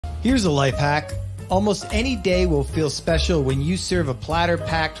Here's a life hack. Almost any day will feel special when you serve a platter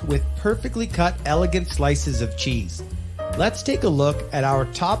packed with perfectly cut, elegant slices of cheese. Let's take a look at our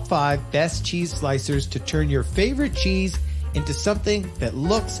top 5 best cheese slicers to turn your favorite cheese into something that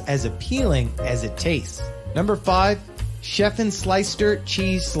looks as appealing as it tastes. Number 5, Chef & Slicester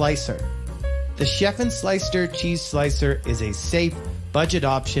Cheese Slicer. The Chef & Slicester Cheese Slicer is a safe, budget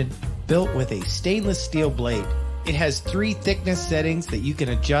option built with a stainless steel blade. It has 3 thickness settings that you can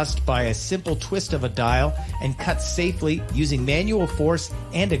adjust by a simple twist of a dial and cut safely using manual force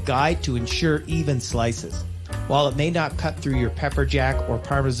and a guide to ensure even slices. While it may not cut through your pepper jack or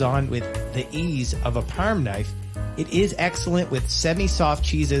parmesan with the ease of a parm knife, it is excellent with semi-soft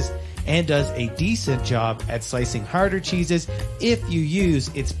cheeses and does a decent job at slicing harder cheeses if you use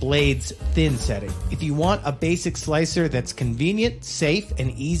its blade's thin setting. If you want a basic slicer that's convenient, safe,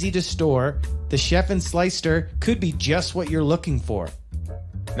 and easy to store, the Chef & Slicester could be just what you're looking for.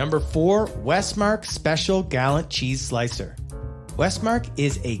 Number 4, Westmark Special Gallant Cheese Slicer. Westmark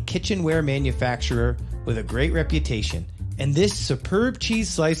is a kitchenware manufacturer with a great reputation, and this superb cheese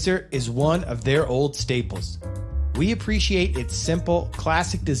slicer is one of their old staples. We appreciate its simple,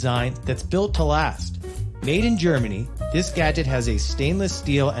 classic design that's built to last. Made in Germany, this gadget has a stainless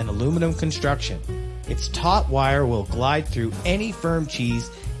steel and aluminum construction. Its taut wire will glide through any firm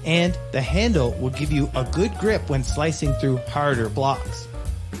cheese, and the handle will give you a good grip when slicing through harder blocks.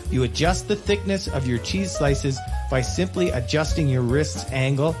 You adjust the thickness of your cheese slices by simply adjusting your wrist's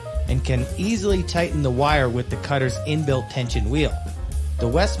angle and can easily tighten the wire with the cutter's inbuilt tension wheel. The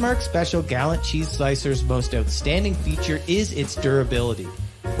Westmark Special Gallant Cheese Slicer's most outstanding feature is its durability.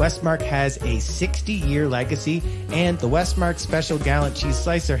 Westmark has a 60-year legacy, and the Westmark Special Gallant Cheese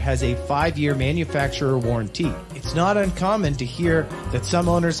Slicer has a 5-year manufacturer warranty. It's not uncommon to hear that some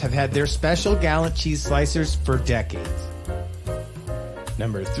owners have had their Special Gallant Cheese Slicers for decades.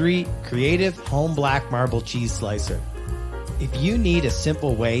 Number 3, Creative Home Black Marble Cheese Slicer. If you need a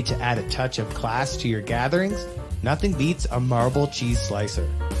simple way to add a touch of class to your gatherings, nothing beats a marble cheese slicer.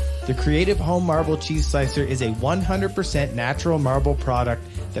 The Creative Home Marble Cheese Slicer is a 100% natural marble product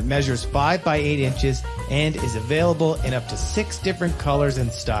that measures 5 by 8 inches and is available in up to 6 different colors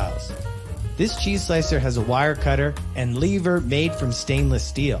and styles. This cheese slicer has a wire cutter and lever made from stainless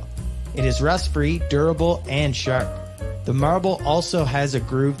steel. It is rust-free, durable, and sharp. The marble also has a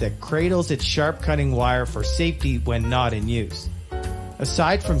groove that cradles its sharp cutting wire for safety when not in use.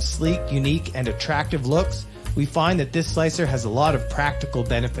 Aside from sleek, unique, and attractive looks, we find that this slicer has a lot of practical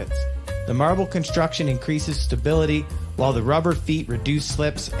benefits. The marble construction increases stability, while the rubber feet reduce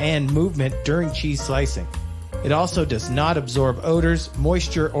slips and movement during cheese slicing. It also does not absorb odors,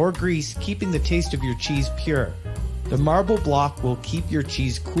 moisture, or grease, keeping the taste of your cheese pure. The marble block will keep your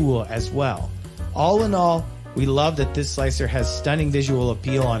cheese cool as well. All in all, we love that this slicer has stunning visual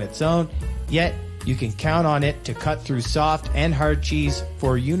appeal on its own, yet you can count on it to cut through soft and hard cheese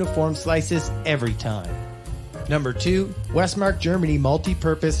for uniform slices every time. Number 2, Westmark Germany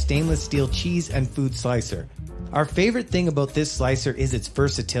Multipurpose Stainless Steel Cheese and Food Slicer. Our favorite thing about this slicer is its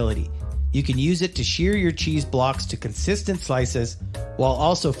versatility. You can use it to shear your cheese blocks to consistent slices while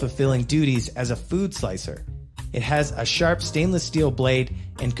also fulfilling duties as a food slicer. It has a sharp stainless steel blade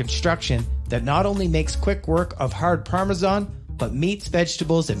and construction that not only makes quick work of hard parmesan, but meats,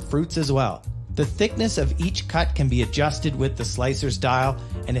 vegetables, and fruits as well. The thickness of each cut can be adjusted with the slicer's dial,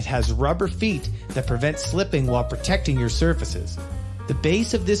 and it has rubber feet that prevent slipping while protecting your surfaces. The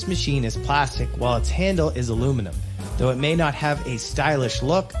base of this machine is plastic while its handle is aluminum. Though it may not have a stylish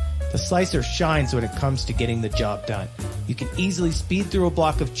look, the slicer shines when it comes to getting the job done. You can easily speed through a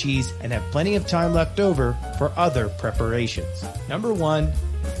block of cheese and have plenty of time left over for other preparations. Number 1,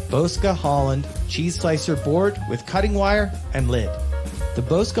 Boska Holland Cheese Slicer Board with cutting wire and lid. The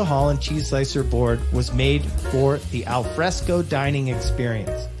Boska Holland Cheese Slicer Board was made for the alfresco dining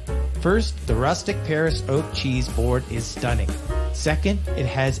experience. First, the rustic Paris oak cheese board is stunning. Second, it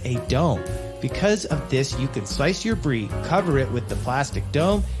has a dome. Because of this, you can slice your brie, cover it with the plastic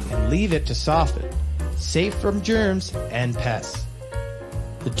dome, and leave it to soften. Safe from germs and pests.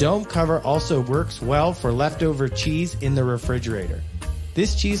 The dome cover also works well for leftover cheese in the refrigerator.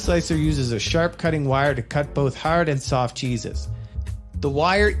 This cheese slicer uses a sharp cutting wire to cut both hard and soft cheeses. The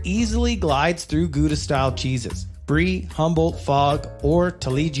wire easily glides through Gouda-style cheeses, brie, Humboldt, Fog, or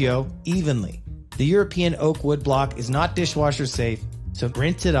Taleggio evenly. The European oak wood block is not dishwasher safe, so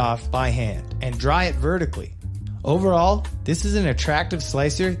rinse it off by hand and dry it vertically. Overall, this is an attractive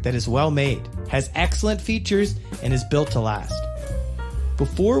slicer that is well made, has excellent features, and is built to last.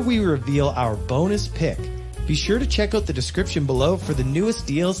 Before we reveal our bonus pick, be sure to check out the description below for the newest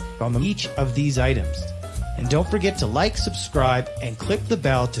deals on each of these items. And don't forget to like, subscribe, and click the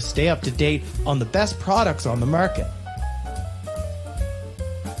bell to stay up to date on the best products on the market.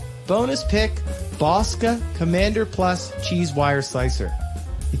 Bonus pick, Boska Commander Plus Cheese Wire Slicer.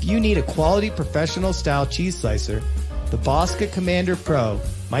 If you need a quality professional style cheese slicer, the Boska Commander Pro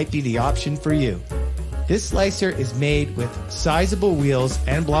might be the option for you. This slicer is made with sizable wheels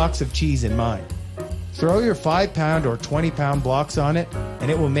and blocks of cheese in mind. Throw your 5-pound or 20-pound blocks on it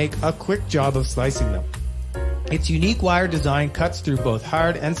and it will make a quick job of slicing them. Its unique wire design cuts through both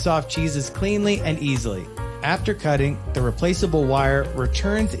hard and soft cheeses cleanly and easily. After cutting, the replaceable wire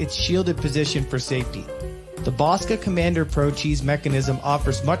returns its shielded position for safety. The Boska Commander Pro cheese mechanism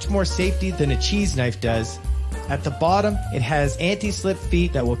offers much more safety than a cheese knife does. At the bottom, it has anti-slip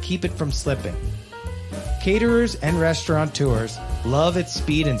feet that will keep it from slipping. Caterers and restaurateurs love its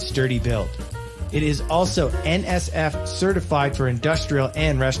speed and sturdy build. It is also NSF certified for industrial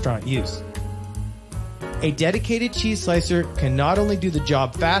and restaurant use. A dedicated cheese slicer can not only do the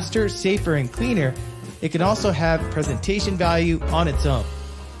job faster, safer, and cleaner, it can also have presentation value on its own.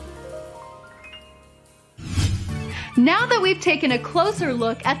 Now that we've taken a closer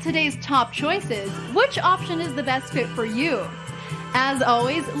look at today's top choices, which option is the best fit for you? As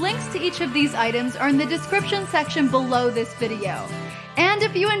always, links to each of these items are in the description section below this video. And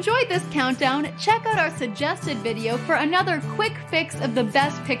if you enjoyed this countdown, check out our suggested video for another quick fix of the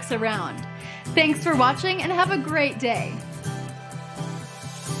best picks around. Thanks for watching and have a great day.